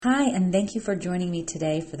Hi, and thank you for joining me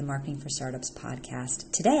today for the Marketing for Startups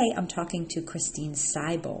podcast. Today, I'm talking to Christine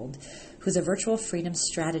Seibold, who's a virtual freedom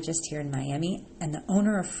strategist here in Miami and the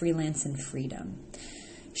owner of Freelance and Freedom.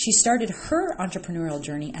 She started her entrepreneurial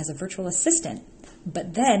journey as a virtual assistant,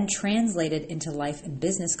 but then translated into life and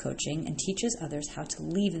business coaching and teaches others how to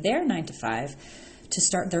leave their 9 to 5 to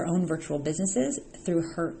start their own virtual businesses through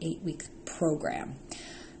her 8-week program.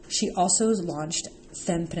 She also launched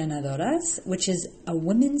Femprenedoras, which is a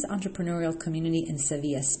women's entrepreneurial community in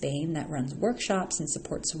Sevilla, Spain, that runs workshops and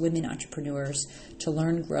supports women entrepreneurs to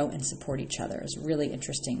learn, grow, and support each other. It's really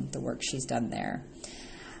interesting, the work she's done there.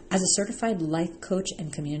 As a certified life coach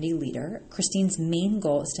and community leader, Christine's main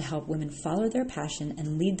goal is to help women follow their passion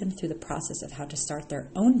and lead them through the process of how to start their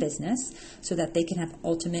own business so that they can have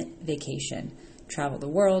ultimate vacation, travel the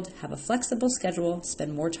world, have a flexible schedule,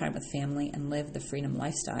 spend more time with family, and live the freedom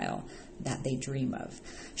lifestyle that they dream of.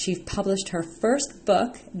 She published her first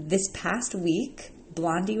book this past week,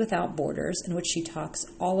 Blondie Without Borders, in which she talks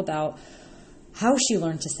all about how she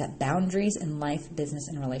learned to set boundaries in life, business,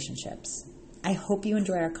 and relationships. I hope you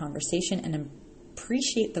enjoy our conversation and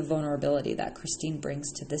appreciate the vulnerability that Christine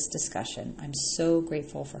brings to this discussion. I'm so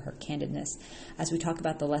grateful for her candidness as we talk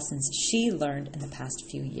about the lessons she learned in the past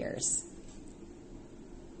few years.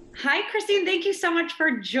 Hi, Christine. Thank you so much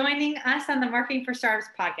for joining us on the Marketing for Startups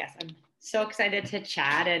podcast. I'm so excited to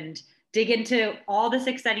chat and dig into all this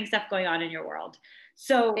exciting stuff going on in your world.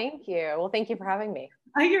 So thank you. Well, thank you for having me.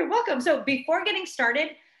 You're welcome. So before getting started,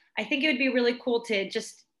 I think it would be really cool to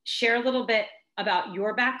just share a little bit about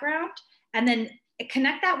your background and then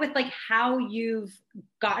connect that with like how you've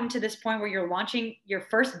gotten to this point where you're launching your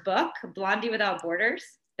first book, Blondie Without Borders.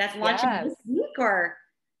 That's launching this week or?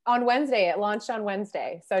 On Wednesday. It launched on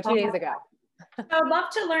Wednesday. So 2 days ago. I'd love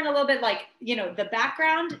to learn a little bit like, the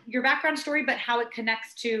background, your background story, but how it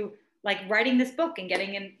connects to like writing this book and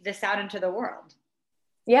getting this out into the world.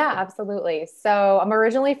 Yeah, absolutely. So I'm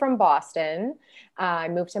originally from Boston. I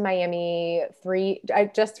moved to Miami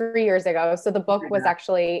just 3 years ago. So the book was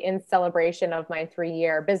actually in celebration of my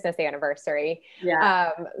 3-year business anniversary.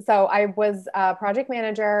 Yeah. So I was a project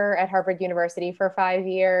manager at Harvard University for 5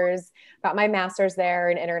 years, got my master's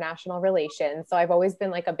there in international relations. So I've always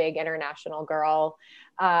been like a big international girl.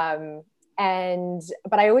 But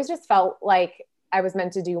I always just felt like I was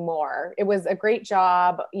meant to do more. It was a great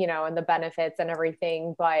job, and the benefits and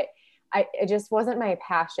everything, but it just wasn't my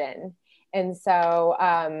passion. And so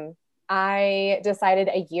I decided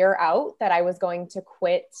a year out that I was going to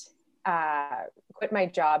quit my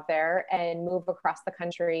job there and move across the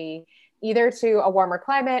country, either to a warmer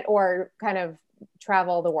climate or kind of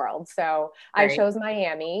travel the world. So I chose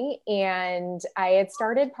Miami, and I had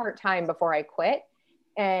started part-time before I quit.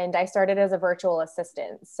 And I started as a virtual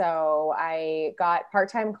assistant. So I got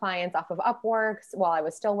part-time clients off of Upwork while I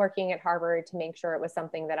was still working at Harvard to make sure it was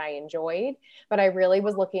something that I enjoyed. But I really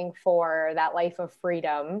was looking for that life of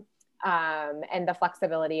freedom and the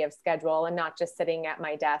flexibility of schedule and not just sitting at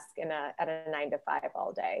my desk at a 9 to 5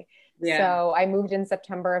 all day. Yeah. So I moved in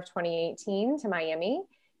September of 2018 to Miami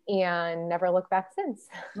and never looked back since.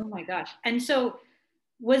 Oh my gosh. And so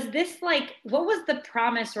was this like, what was the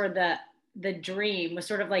promise or the dream? Was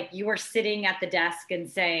sort of like you were sitting at the desk and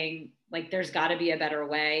saying like there's got to be a better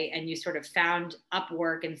way, and you sort of found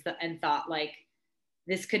Upwork and thought like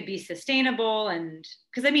this could be sustainable? And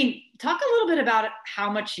because talk a little bit about how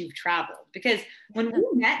much you've traveled, because when we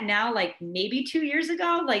met now, like maybe 2 years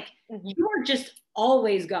ago, like you were just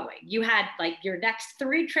always going. You had like your next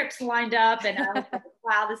 3 trips lined up, and I was like,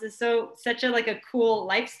 wow, this is such a like a cool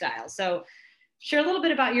lifestyle. So share a little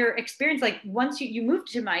bit about your experience. Like once you moved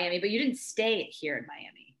to Miami, but you didn't stay here in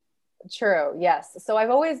Miami. True. Yes. So I've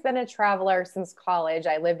always been a traveler since college.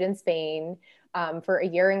 I lived in Spain for a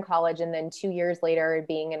year in college, and then 2 years later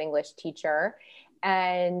being an English teacher.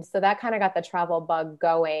 And so that kind of got the travel bug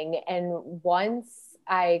going. And once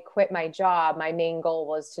I quit my job, my main goal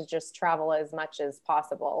was to just travel as much as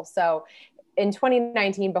possible. So in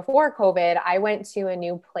 2019, before COVID, I went to a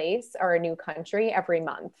new place or a new country every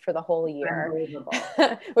month for the whole year,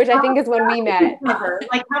 which I think is when we met.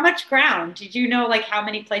 Like how much ground? Did you know like how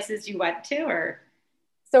many places you went to? Or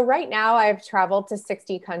so right now I've traveled to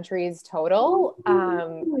 60 countries total.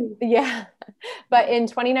 Yeah. But in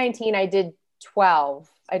 2019, I did 12.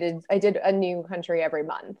 I did a new country every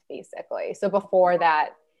month, basically. So before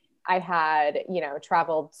that, I had,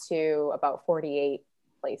 traveled to about 48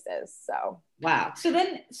 places. So wow. So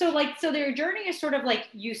their journey is sort of like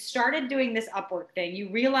you started doing this Upwork thing.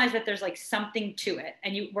 You realized that there's like something to it,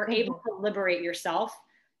 and you were able to liberate yourself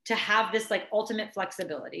to have this like ultimate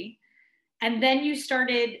flexibility. And then you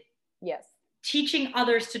started Yes. teaching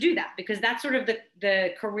others to do that, because that's sort of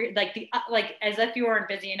the career, like like as if you weren't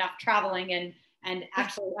busy enough traveling and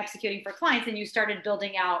actually executing for clients, and you started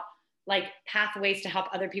building out like pathways to help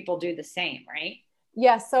other people do the same, right?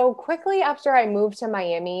 Yeah. So quickly after I moved to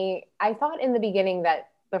Miami, I thought in the beginning that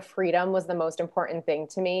the freedom was the most important thing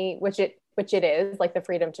to me, which it is, like the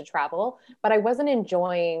freedom to travel, but I wasn't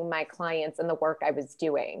enjoying my clients and the work I was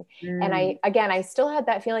doing. And I still had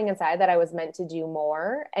that feeling inside that I was meant to do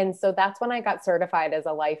more. And so that's when I got certified as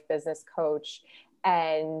a life business coach,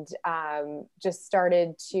 and just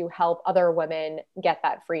started to help other women get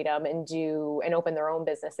that freedom and open their own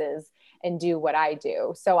businesses and do what I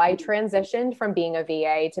do. So I transitioned from being a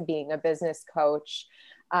VA to being a business coach.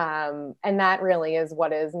 And that really is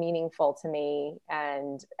what is meaningful to me,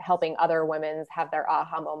 and helping other women have their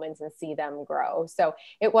aha moments and see them grow. So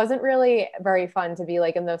it wasn't really very fun to be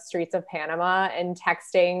like in the streets of Panama and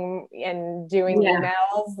texting and doing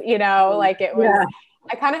emails, like it was,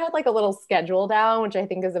 I kind of had like a little schedule down, which I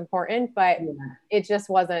think is important, but it just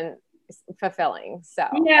wasn't fulfilling. So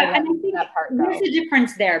and I think that part there's a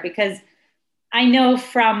difference there, because I know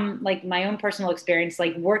from like my own personal experience,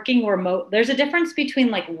 like working remote, there's a difference between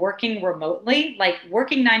like working remotely, like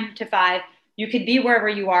working 9 to 5, you could be wherever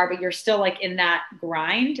you are, but you're still like in that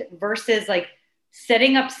grind, versus like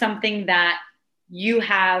setting up something that you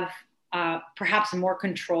have perhaps more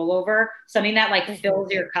control over, something that like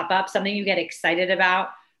fills your cup up, something you get excited about,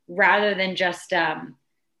 rather than just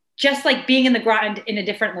like being in the grind in a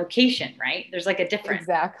different location, right? There's like a difference.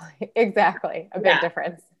 Exactly. A big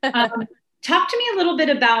difference. Talk to me a little bit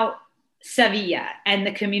about Sevilla and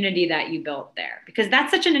the community that you built there, because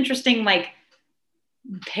that's such an interesting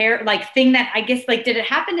thing that I guess, like, did it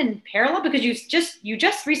happen in parallel? Because you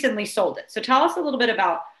just recently sold it. So tell us a little bit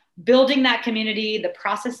about building that community, the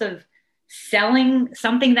process of selling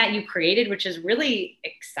something that you created, which is really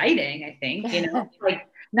exciting, I think, like,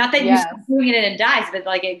 not that you stop doing it and it dies, but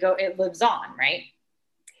like it lives on, right?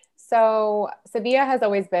 So Sevilla has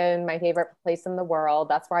always been my favorite place in the world.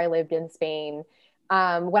 That's where I lived in Spain.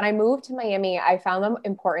 When I moved to Miami, I found the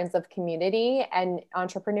importance of community and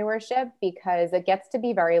entrepreneurship, because it gets to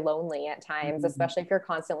be very lonely at times, especially if you're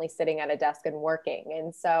constantly sitting at a desk and working.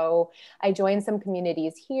 And so I joined some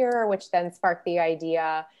communities here, which then sparked the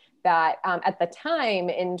idea that at the time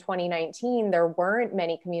in 2019, there weren't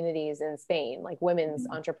many communities in Spain, like women's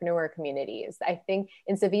entrepreneur communities. I think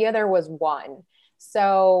in Sevilla, there was one.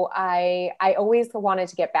 So I always wanted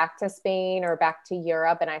to get back to Spain or back to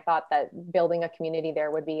Europe. And I thought that building a community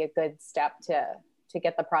there would be a good step to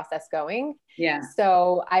get the process going. Yeah.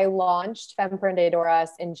 So I launched Femprendedoras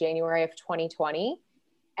in January of 2020.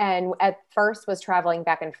 And at first was traveling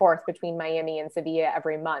back and forth between Miami and Sevilla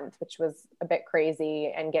every month, which was a bit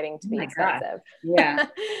crazy and getting to be expensive. God.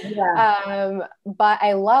 Yeah. But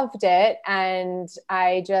I loved it. And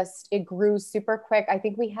it grew super quick. I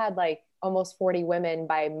think we had like almost 40 women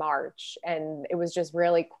by March, and it was just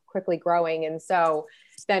really quickly growing. And so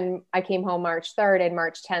then I came home March 3rd, and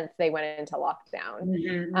March 10th, they went into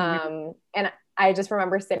lockdown. And I just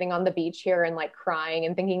remember sitting on the beach here and like crying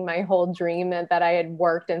and thinking my whole dream that I had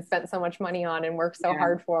worked and spent so much money on and worked so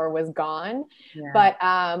hard for was gone. Yeah. But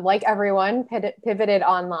like everyone pivoted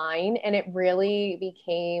online, and it really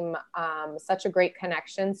became such a great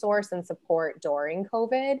connection source and support during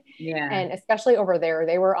COVID. Yeah. And especially over there,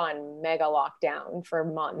 they were on mega lockdown for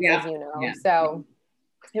months, as you know. Yeah. So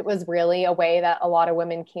it was really a way that a lot of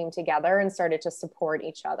women came together and started to support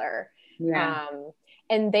each other. Yeah.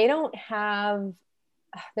 And they're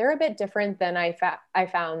a bit different than I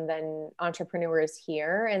found than entrepreneurs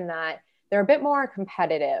here, in that they're a bit more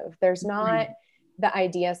competitive. There's not the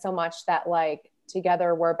idea so much that like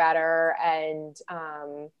together we're better and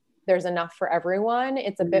there's enough for everyone.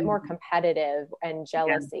 It's a bit more competitive and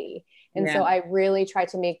jealousy. And so I really try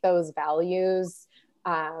to make those values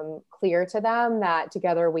clear to them, that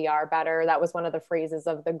together we are better. That was one of the phrases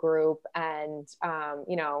of the group. And,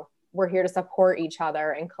 we're here to support each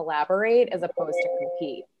other and collaborate as opposed to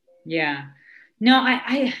compete. Yeah. No,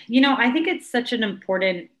 I think it's such an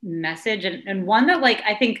important message, and one that like,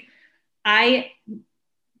 I think I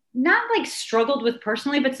not like struggled with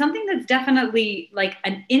personally, but something that's definitely like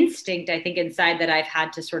an instinct, I think, inside that I've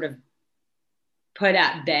had to sort of put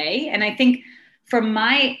at bay. And I think from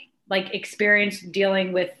my like experience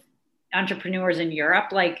dealing with entrepreneurs in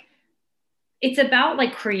Europe, like, it's about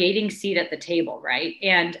like creating seat at the table, right?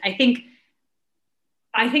 And I think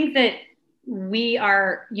that we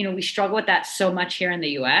are, we struggle with that so much here in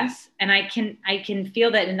the US. And I can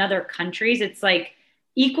feel that in other countries, it's like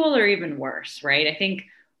equal or even worse, right? I think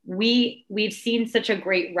we've seen such a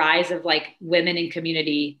great rise of like women in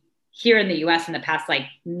community here in the US in the past, like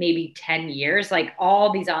maybe 10 years, like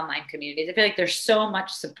all these online communities. I feel like there's so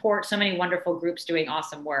much support, so many wonderful groups doing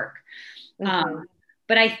awesome work.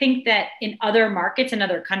 But I think that in other markets, in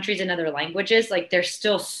other countries, in other languages, like there's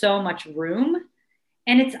still so much room.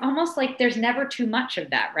 And it's almost like there's never too much of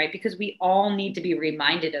that, right? Because we all need to be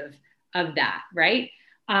reminded of that, right?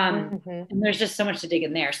 And there's just so much to dig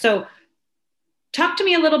in there. So talk to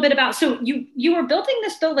me a little bit about, so you were building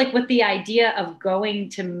this though, like with the idea of going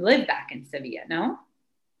to live back in Sevilla, no?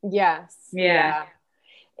 Yes. Yeah.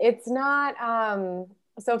 It's not,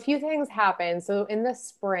 so a few things happened. So in the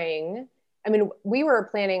spring, I mean, we were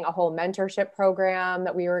planning a whole mentorship program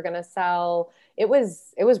that we were going to sell. It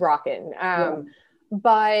was rocking.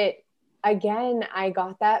 But again, I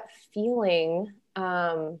got that feeling,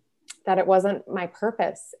 that it wasn't my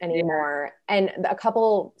purpose anymore. And a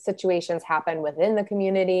couple situations happened within the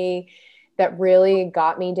community that really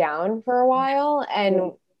got me down for a while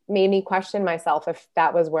and made me question myself if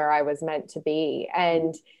that was where I was meant to be.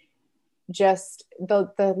 And just the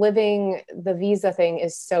visa thing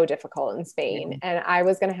is so difficult in Spain. And I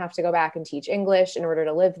was going to have to go back and teach English in order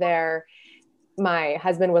to live there. My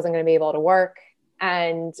husband wasn't going to be able to work.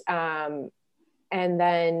 And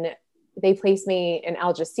then they placed me in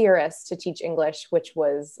Algeciras to teach English, which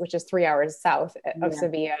is 3 hours south of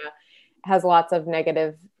Sevilla, has lots of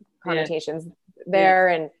negative connotations there.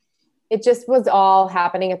 And it just was all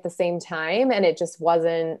happening at the same time. And it just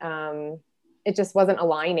wasn't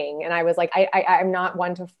aligning. And I was like, I'm not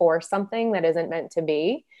one to force something that isn't meant to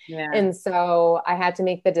be. And so I had to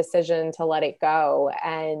make the decision to let it go.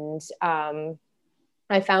 And,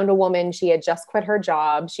 I found a woman, she had just quit her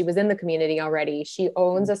job. She was in the community already. She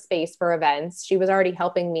owns a space for events. She was already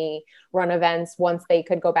helping me run events once they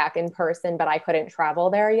could go back in person, but I couldn't travel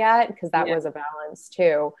there yet because that was a balance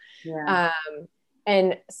too.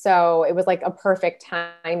 And so it was like a perfect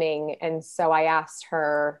timing. And so I asked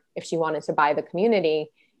her if she wanted to buy the community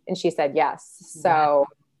and she said yes. So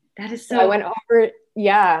that is so I went over.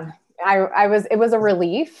 Yeah. It was a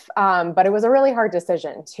relief, but it was a really hard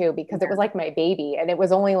decision too, because it was like my baby and it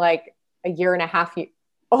was only like a year and a half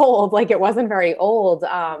old. Like it wasn't very old.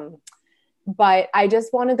 But I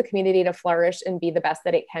just wanted the community to flourish and be the best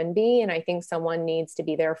that it can be. And I think someone needs to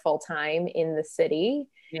be there full time in the city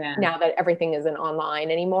now that everything isn't online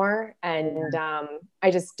anymore. And, I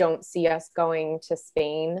just don't see us going to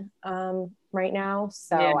Spain, right now.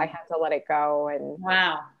 So I had to let it go. And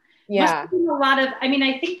Must have been a lot of, I mean,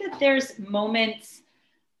 I think that there's moments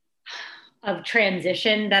of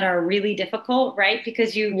transition that are really difficult, right?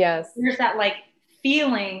 Because there's that like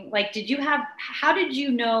feeling, like, how did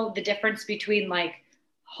you know the difference between like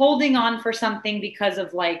holding on for something because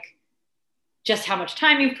of like just how much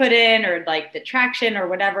time you put in or like the traction or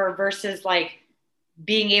whatever versus like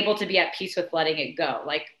being able to be at peace with letting it go,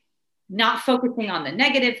 like not focusing on the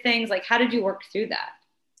negative things? Like, how did you work through that?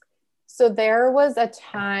 So there was a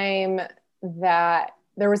time that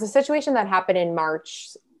there was a situation that happened in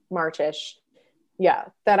Marchish.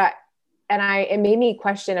 It made me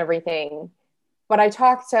question everything. But I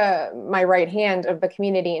talked to my right hand of the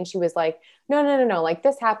community and she was like, no, like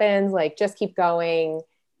this happens, like just keep going.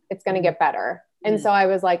 It's going to get better. And so I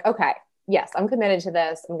was like, okay, yes, I'm committed to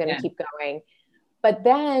this. I'm going to keep going. But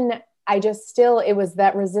then it was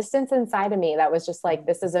that resistance inside of me that was just like,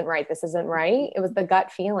 this isn't right. This isn't right. It was the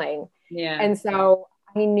gut feeling. And so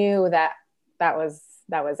I knew that was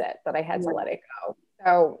it, that I had to let it go.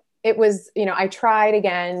 So it was, I tried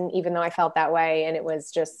again, even though I felt that way and it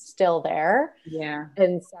was just still there.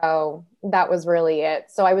 And so that was really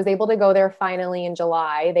it. So I was able to go there finally in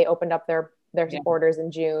July. They opened up their borders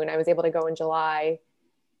in June. I was able to go in July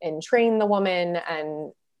and train the woman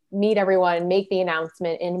and meet everyone, make the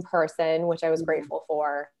announcement in person, which I was grateful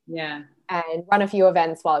for. And run a few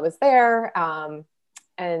events while I was there.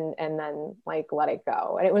 And then like let it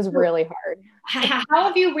go. And it was really hard. How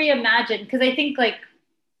have you reimagined? Because I think like,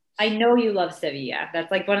 I know you love Sevilla.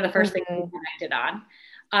 That's like one of the first things we connected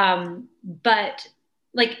on. But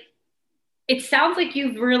like, it sounds like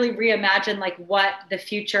you've really reimagined like what the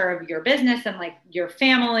future of your business and like your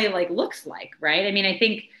family like looks like, right? I mean, I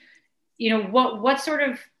think, what sort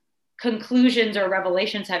of conclusions or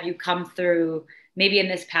revelations have you come through maybe in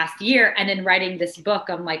this past year and in writing this book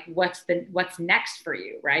on like what's next for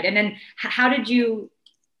you, right? And then how did you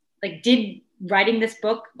did writing this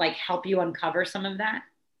book like help you uncover some of that?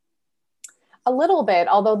 A little bit,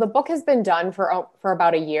 although the book has been done for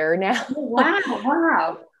about a year now.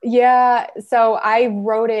 Wow. Yeah. So I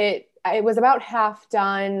wrote it was about half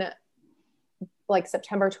done like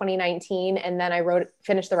September 2019. And then I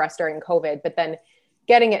finished the rest during COVID, but then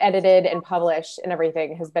getting it edited and published and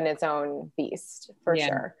everything has been its own beast for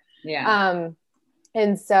sure. Yeah.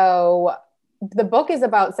 And so the book is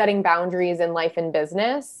about setting boundaries in life and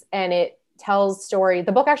business, and it tells story.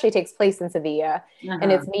 The book actually takes place in Sevilla,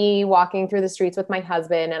 and it's me walking through the streets with my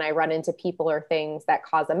husband, and I run into people or things that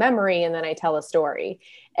cause a memory, and then I tell a story.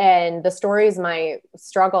 And the story is my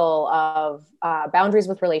struggle of boundaries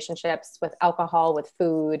with relationships, with alcohol, with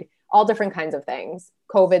food, all different kinds of things.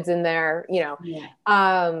 COVID's in there, you know.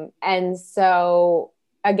 Yeah. And so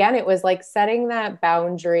again, it was like setting that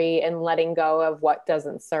boundary and letting go of what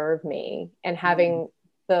doesn't serve me, and having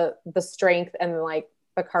the strength and like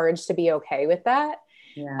the courage to be okay with that.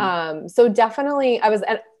 Yeah. So definitely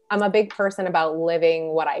I'm a big person about living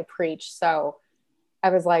what I preach. So I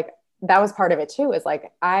was like, that was part of it too, is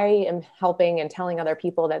like, I am helping and telling other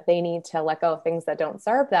people that they need to let go of things that don't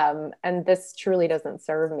serve them. And this truly doesn't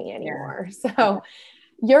serve me anymore. Yeah. So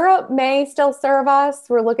Europe may still serve us.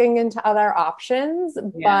 We're looking into other options,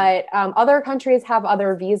 but other countries have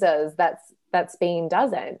other visas that Spain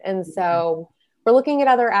doesn't. And so we're looking at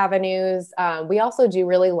other avenues. We also do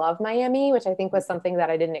really love Miami, which I think was something that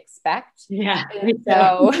I didn't expect. Yeah.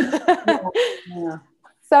 So, Yeah.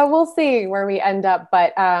 so we'll see where we end up.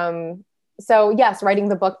 But so yes, writing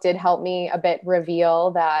the book did help me a bit reveal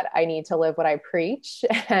that I need to live what I preach,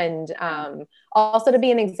 and also to be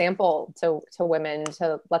an example to women,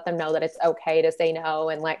 to let them know that it's okay to say no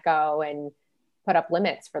and let go and put up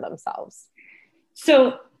limits for themselves.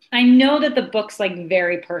 So I know that the book's like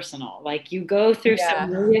very personal. Like you go through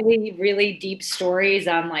some really, really deep stories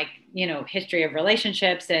on like, you know, history of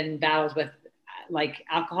relationships and battles with like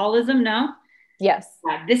alcoholism. No? Yes.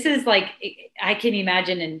 This is like, I can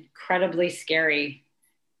imagine incredibly scary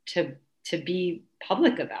to be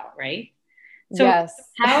public about, right? So yes.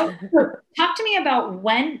 Talk to me about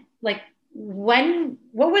what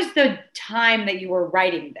was the time that you were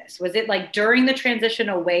writing this? Was it like during the transition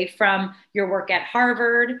away from your work at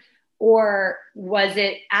Harvard, or was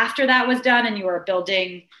it after that was done and you were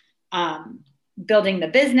building the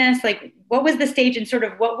business? Like, what was the stage, and sort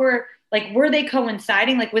of were they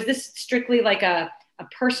coinciding? Like, was this strictly like a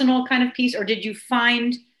personal kind of piece, or did you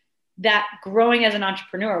find that growing as an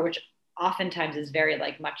entrepreneur, which oftentimes is very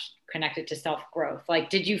like much connected to self-growth, like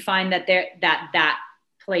did you find that that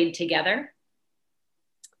played together?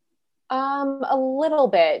 A little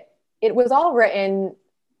bit. It was all written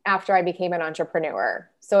after I became an entrepreneur.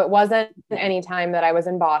 So it wasn't any time that I was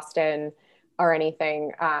in Boston or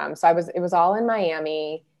anything. So it was all in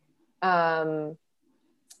Miami. But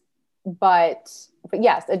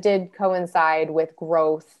yes, it did coincide with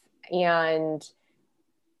growth. And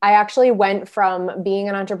I actually went from being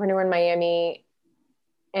an entrepreneur in Miami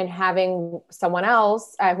and having someone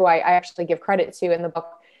else who I actually give credit to in the book,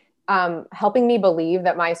 helping me believe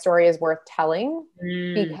that my story is worth telling,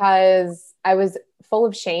 because I was full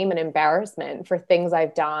of shame and embarrassment for things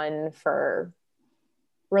I've done, for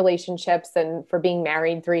relationships and for being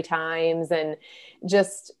married 3 times, and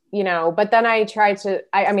just, you know, but then I turned it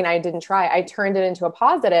into a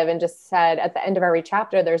positive and just said at the end of every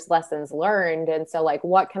chapter, there's lessons learned. And so like,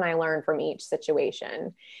 what can I learn from each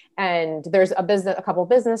situation? And there's a couple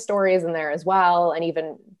business stories in there as well, and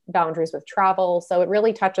even boundaries with travel. So it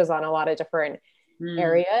really touches on a lot of different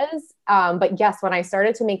areas. But yes, when I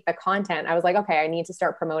started to make the content, I was like, okay, I need to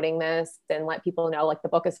start promoting this and let people know like the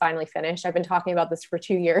book is finally finished. I've been talking about this for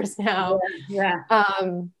 2 years now. Yeah.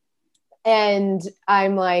 And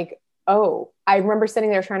I'm like, oh, I remember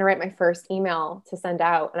sitting there trying to write my first email to send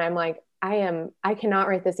out. And I'm like, I cannot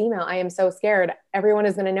write this email. I am so scared. Everyone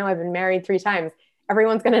is going to know I've been married 3 times.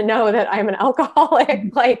 Everyone's going to know that I'm an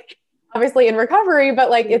alcoholic, like obviously in recovery, but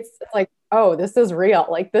like, it's like, oh, this is real.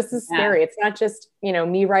 Like, this is scary. It's not just, you know,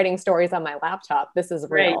 me writing stories on my laptop. This is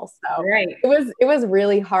real. So it was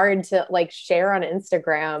really hard to like share on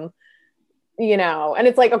Instagram, you know, and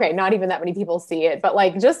it's like, okay, not even that many people see it, but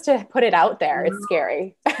like, just to put it out there, it's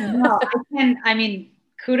scary. No, I mean,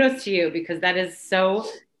 kudos to you, because that is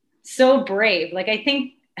so brave. Like, I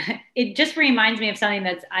think it just reminds me of something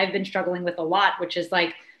I've been struggling with a lot, which is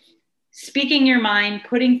like speaking your mind,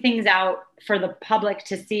 putting things out for the public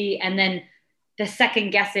to see, and then the second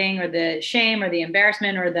guessing or the shame or the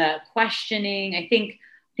embarrassment or the questioning. I think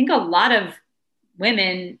a lot of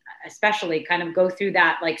women especially kind of go through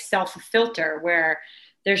that like self-filter where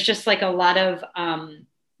there's just like a lot of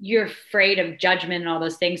you're afraid of judgment and all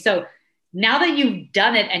those things. So now that you've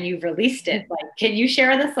done it and you've released it, like, can you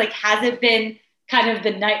share this? Like, has it been kind of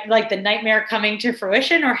the nightmare coming to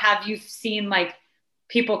fruition, or have you seen like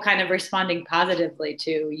people kind of responding positively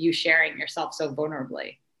to you sharing yourself so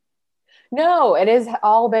vulnerably? No, it has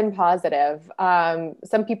all been positive.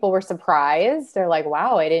 Some people were surprised. They're like,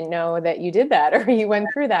 wow, I didn't know that you did that, or you went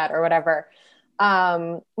through that, or whatever.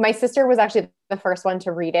 My sister was actually the first one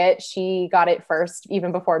to read it. She got it first,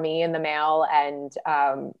 even before me, in the mail. And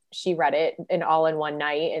she read it all in one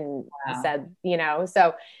night and said,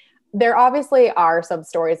 so there obviously are some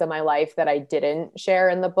stories of my life that I didn't share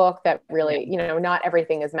in the book that really, not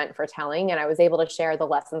everything is meant for telling. And I was able to share the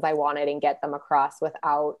lessons I wanted and get them across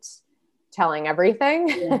without telling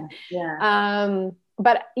everything.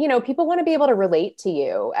 But, people want to be able to relate to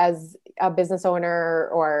you as a business owner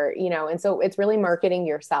or, and so it's really marketing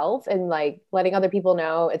yourself and like letting other people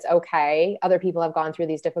know it's okay. Other people have gone through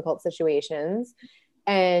these difficult situations,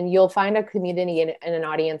 and you'll find a community and an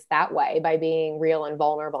audience that way by being real and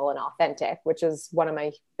vulnerable and authentic, which is one of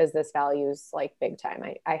my business values, like big time.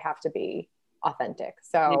 I have to be authentic.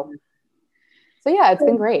 So yeah, it's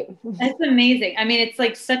been great. That's amazing. I mean, it's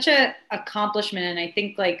like such a accomplishment. And I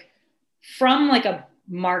think like from like a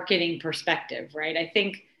marketing perspective, right? I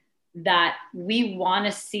think that we want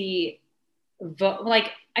to see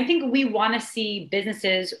I think we want to see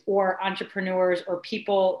businesses or entrepreneurs or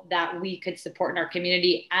people that we could support in our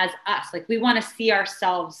community as us. Like we want to see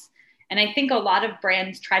ourselves. And I think a lot of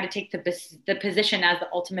brands try to take the position as the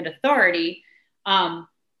ultimate authority. I've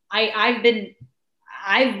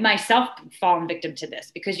myself fallen victim to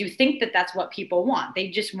this because you think that that's what people want. They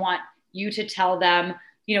just want you to tell them,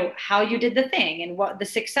 how you did the thing and what the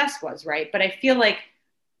success was, right? But I feel like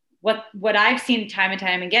what I've seen time and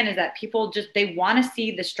time again is that people they want to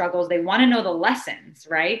see the struggles, they want to know the lessons,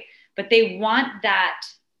 right? But they want that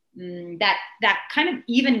kind of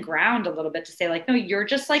even ground a little bit to say like, no, you're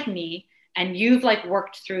just like me and you've like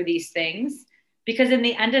worked through these things. Because in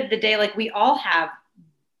the end of the day, like we all have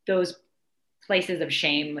those places of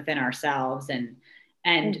shame within ourselves and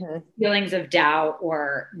feelings of doubt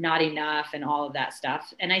or not enough and all of that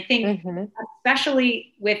stuff. And I think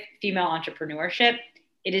especially with female entrepreneurship,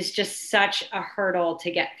 it is just such a hurdle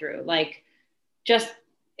to get through. Like just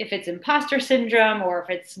if it's imposter syndrome or if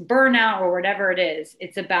it's burnout or whatever it is,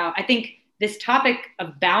 it's about, I think this topic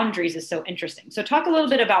of boundaries is so interesting. So talk a little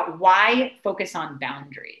bit about why focus on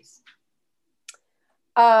boundaries.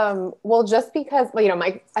 Well, just because,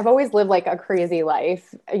 I've always lived like a crazy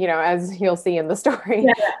life, as you'll see in the story.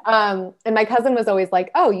 And my cousin was always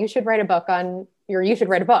like, oh, you should write a book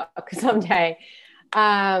someday.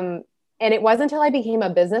 And it wasn't until I became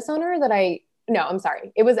a business owner that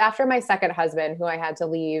it was after my second husband, who I had to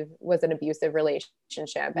leave, was an abusive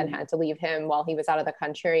relationship and had to leave him while he was out of the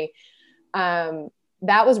country.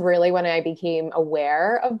 That was really when I became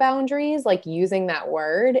aware of boundaries, like using that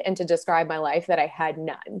word and to describe my life that I had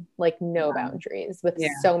none, like no boundaries with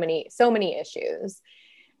so many issues.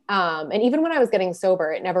 And even when I was getting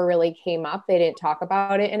sober, it never really came up. They didn't talk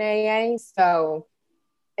about it in AA. So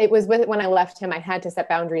it was when I left him, I had to set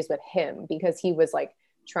boundaries with him because he was like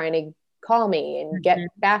trying to call me and get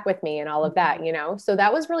back with me and all of that, So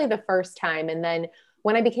that was really the first time. And then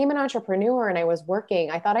when I became an entrepreneur and I was working,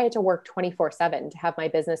 I thought I had to work 24/7 to have my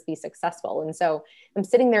business be successful. And so I'm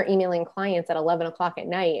sitting there emailing clients at 11 o'clock at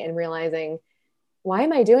night and realizing, why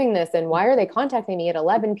am I doing this? And why are they contacting me at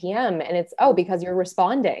 11 p.m.? And it's, because you're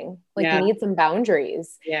responding. Like you need some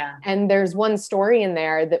boundaries. Yeah. And there's one story in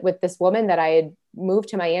there that with this woman that I had moved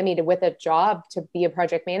to Miami with a job to be a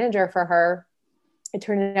project manager for her, it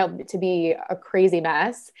turned out to be a crazy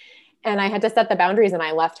mess. And I had to set the boundaries and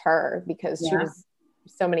I left her because she was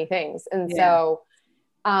so many things. And so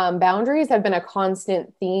boundaries have been a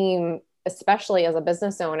constant theme, especially as a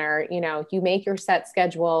business owner. You make your set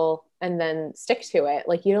schedule and then stick to it.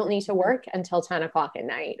 Like you don't need to work until 10 o'clock at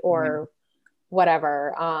night or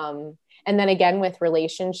whatever. And then again, with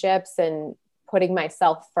relationships and putting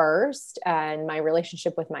myself first and my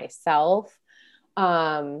relationship with myself.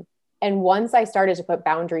 And once I started to put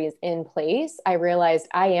boundaries in place, I realized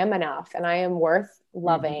I am enough and I am worth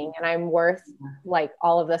loving and I'm worth like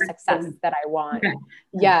all of the success that I want.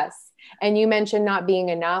 Yes. And you mentioned not being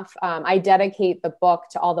enough. I dedicate the book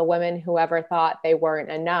to all the women who ever thought they weren't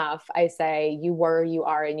enough. I say, you were, you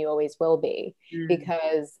are, and you always will be,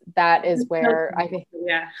 because that is where I think,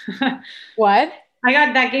 what?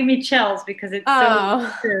 That gave me chills because it's so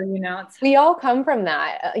true, we all come from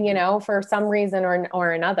that, for some reason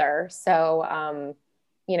or another. So,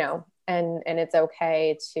 and it's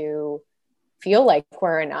okay to feel like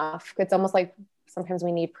we're enough. It's almost like sometimes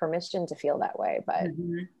we need permission to feel that way, but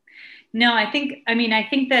no, I think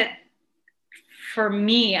that for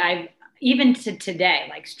me, I've even to today,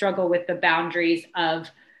 like struggle with the boundaries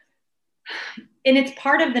of, and it's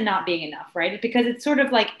part of the not being enough, right? Because it's sort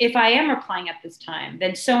of like, if I am replying at this time,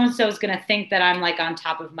 then so-and-so is going to think that I'm like on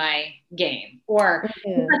top of my game, or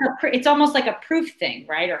it's almost like a proof thing,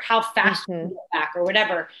 right? Or how fast you get back or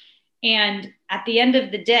whatever. And at the end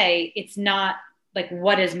of the day, it's not like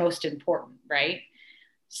what is most important, right?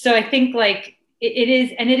 So I think like it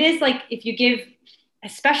is like if you give,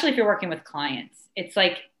 especially if you're working with clients, it's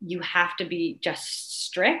like you have to be just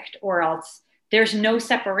strict or else there's no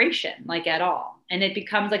separation like at all. And it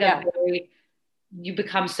becomes like you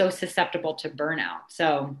become so susceptible to burnout.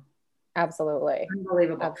 So absolutely.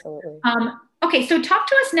 Unbelievable. Absolutely. Okay. So talk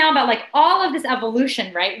to us now about like all of this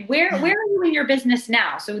evolution, right? Where are you in your business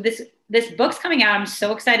now? So this book's coming out. I'm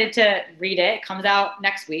so excited to read it. It comes out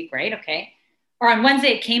next week, right? Okay. Or on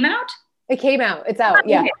Wednesday it came out? It came out. It's out.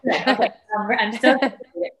 Yeah. Okay. I'm so excited.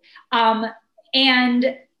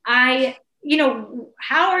 And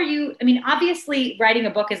how are you? I mean, obviously writing a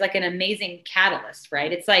book is like an amazing catalyst,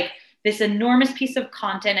 right? It's like this enormous piece of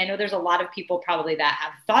content. I know there's a lot of people probably that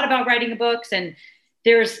have thought about writing books, and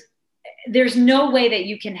there's no way that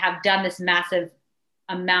you can have done this massive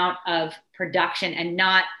amount of production and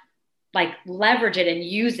not like leverage it and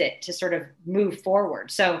use it to sort of move forward.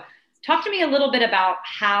 So talk to me a little bit about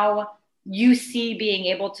how you see being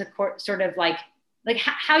able to sort of like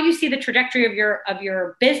how you see the trajectory of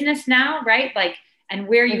your business now, right? Like, and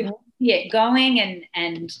where you see it going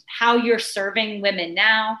and how you're serving women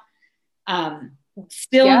now.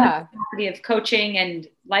 Still in the capacity of coaching and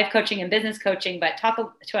life coaching and business coaching, but talk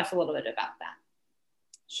to us a little bit about that.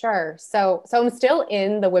 Sure. So I'm still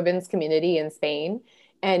in the women's community in Spain,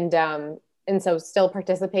 and so still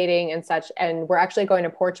participating and such. And we're actually going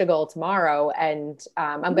to Portugal tomorrow, and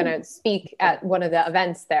I'm going to speak at one of the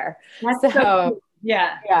events there. That's so cool.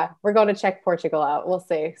 Yeah, we're going to check Portugal out. We'll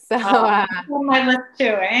see. So on my list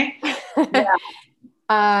too, eh?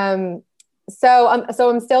 Yeah. So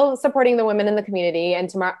I'm still supporting the women in the community, and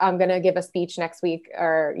tomorrow I'm going to give a speech next week,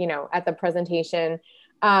 or, at the presentation.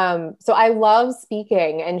 So I love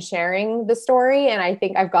speaking and sharing the story. And I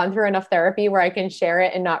think I've gone through enough therapy where I can share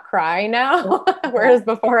it and not cry now, whereas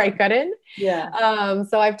before I couldn't. Yeah.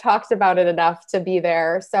 So I've talked about it enough to be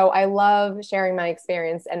there. So I love sharing my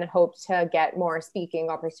experience and hope to get more speaking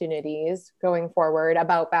opportunities going forward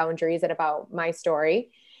about boundaries and about my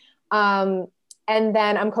story. And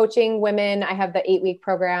then I'm coaching women. I have the 8-week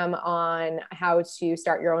program on how to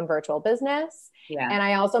start your own virtual business. Yeah. And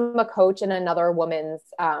I also am a coach in another women's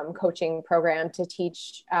coaching program to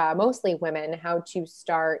teach mostly women how to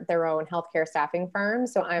start their own healthcare staffing firm.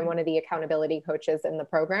 So I'm one of the accountability coaches in the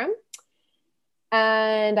program.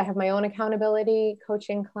 And I have my own accountability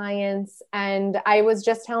coaching clients. And I was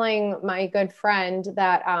just telling my good friend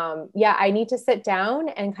that, I need to sit down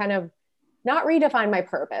and kind of not redefine my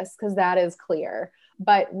purpose, because that is clear,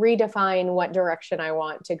 but redefine what direction I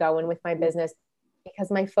want to go in with my business, because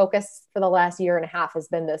my focus for the last year and a half has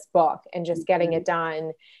been this book and just getting it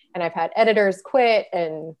done. And I've had editors quit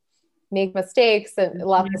and make mistakes and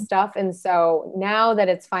lots of stuff. And so now that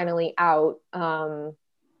it's finally out, I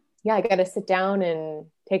got to sit down and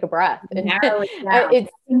take a breath. It's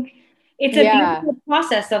a beautiful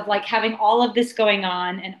process of like having all of this going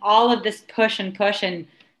on and all of this push and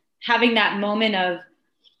having that moment of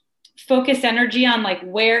focus energy on like,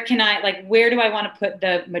 where do I want to put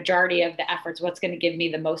the majority of the efforts? What's going to give me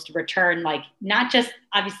the most return? Like, not just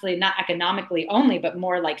obviously not economically only, but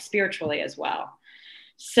more like spiritually as well.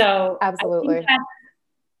 So absolutely. I think that's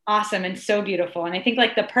awesome and so beautiful. And I think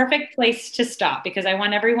like the perfect place to stop, because I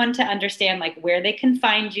want everyone to understand like where they can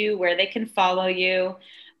find you, where they can follow you.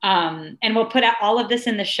 And we'll put out all of this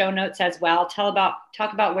in the show notes as well. Talk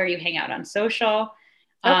about where you hang out on social.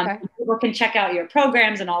 People can check out your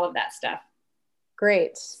programs and all of that stuff.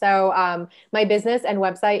 Great. So my business and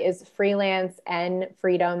website is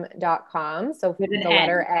freelanceandfreedom.com. So the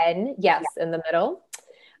letter N, yes, in the middle.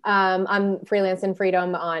 I'm Freelance and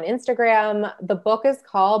Freedom on Instagram. The book is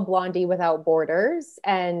called Blondie Without Borders,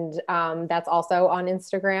 and that's also on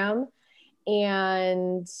Instagram.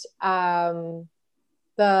 And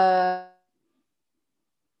the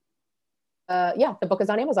book is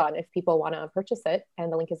on Amazon if people want to purchase it,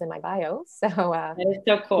 and the link is in my bio. So that is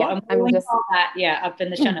so cool. Yeah, I'm just all that up in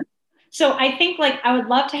the show notes. So I think like I would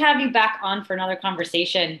love to have you back on for another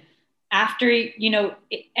conversation after, I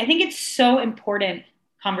think it's so important,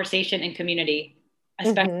 conversation and community,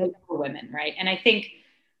 especially for women, right? And I think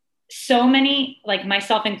so many, like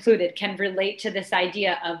myself included, can relate to this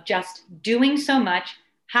idea of just doing so much,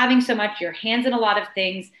 having so much, your hands in a lot of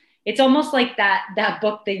things. It's almost like that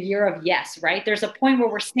book, The Year of Yes, right? There's a point where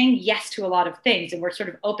we're saying yes to a lot of things and we're sort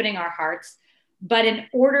of opening our hearts. But in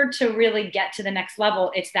order to really get to the next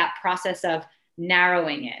level, it's that process of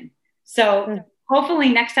narrowing in. So hopefully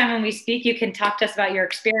next time when we speak, you can talk to us about your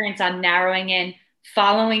experience on narrowing in,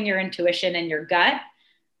 following your intuition and your gut,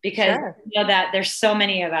 because you know that there's so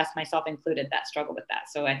many of us, myself included, that struggle with that.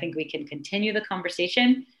 So I think we can continue the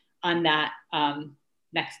conversation on that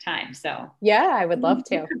next time. So yeah, I would love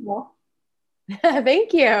to.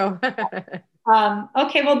 Thank you.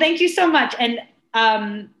 Okay, well, thank you so much. And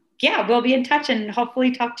yeah, we'll be in touch and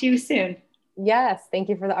hopefully talk to you soon. Yes, thank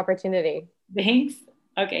you for the opportunity. Thanks.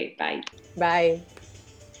 Okay, bye. Bye.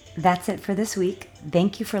 That's it for this week.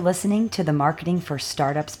 Thank you for listening to the Marketing for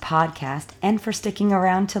Startups podcast and for sticking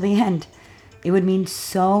around till the end. It would mean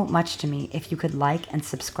so much to me if you could like and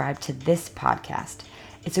subscribe to this podcast.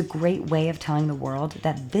 It's a great way of telling the world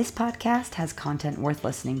that this podcast has content worth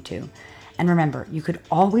listening to. And remember, you could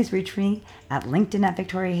always reach me at LinkedIn at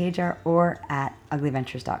Victoria Hajar or at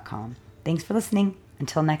uglyventures.com. Thanks for listening.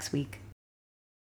 Until next week.